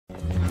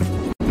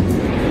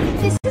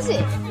This is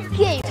it.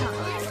 Game time.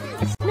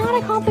 It's not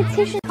a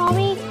competition,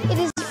 Tommy. It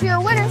is if you're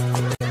a winner.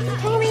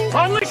 Tommy.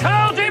 Unleash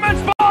hell, demon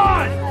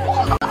spawn!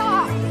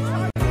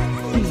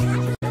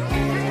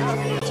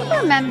 Do you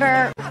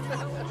remember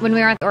when we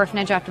were at the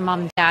orphanage after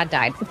Mom and Dad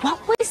died? What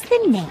was the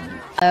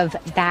name of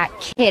that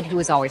kid who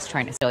was always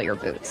trying to steal your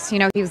boots? You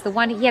know, he was the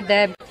one, he had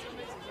the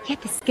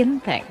skin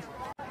thing.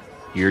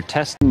 You're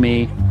testing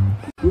me.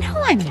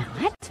 No, I'm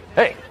not.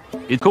 Hey,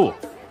 it's cool.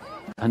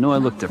 I know I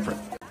look different.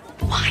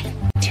 Why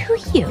do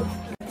you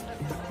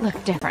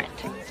look different?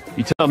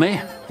 You tell me.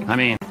 I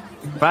mean,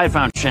 if I had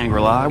found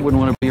Shangri-La, I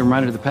wouldn't want to be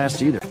reminded of the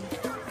past either.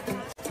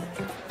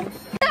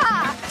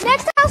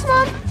 Next house,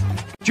 Mom.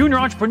 Junior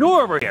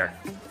entrepreneur over here.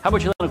 How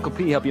about you let Uncle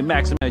P help you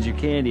maximize your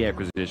candy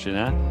acquisition,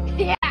 huh?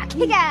 Yeah,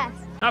 kick ass.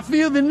 I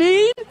feel the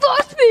need.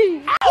 Force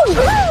me.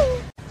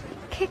 Ow!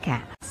 Kick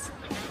ass.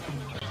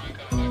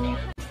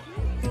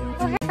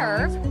 Oh, hey,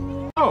 Irv.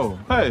 Oh,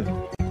 hey.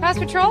 How's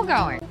patrol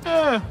going?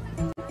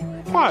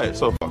 Quiet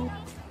so far.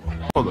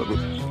 Hold up.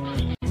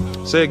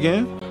 Say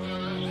again?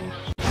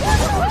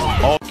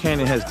 All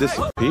candy has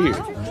disappeared.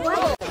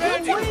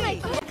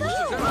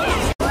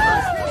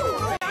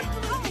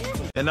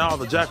 And now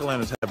the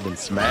jack-o'-lanterns have been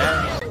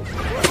smashed.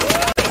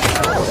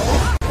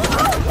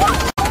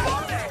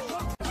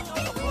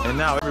 And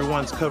now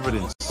everyone's covered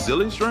in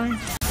silly string?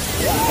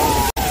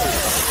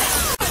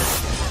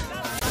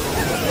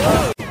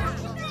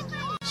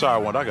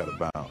 Sorry, Wanda, I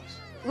gotta bounce.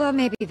 Well,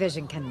 maybe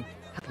Vision can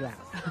help you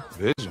out.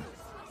 Vision?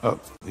 Oh,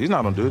 he's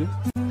not on duty.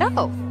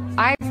 No,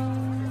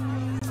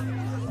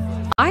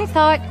 I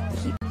thought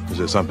he... Is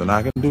there something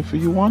I can do for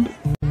you, Wanda?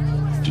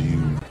 Do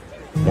you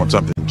want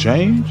something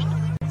changed?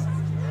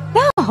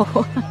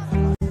 No,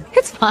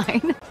 it's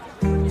fine.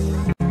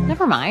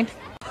 Never mind.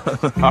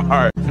 All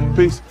right,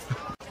 peace.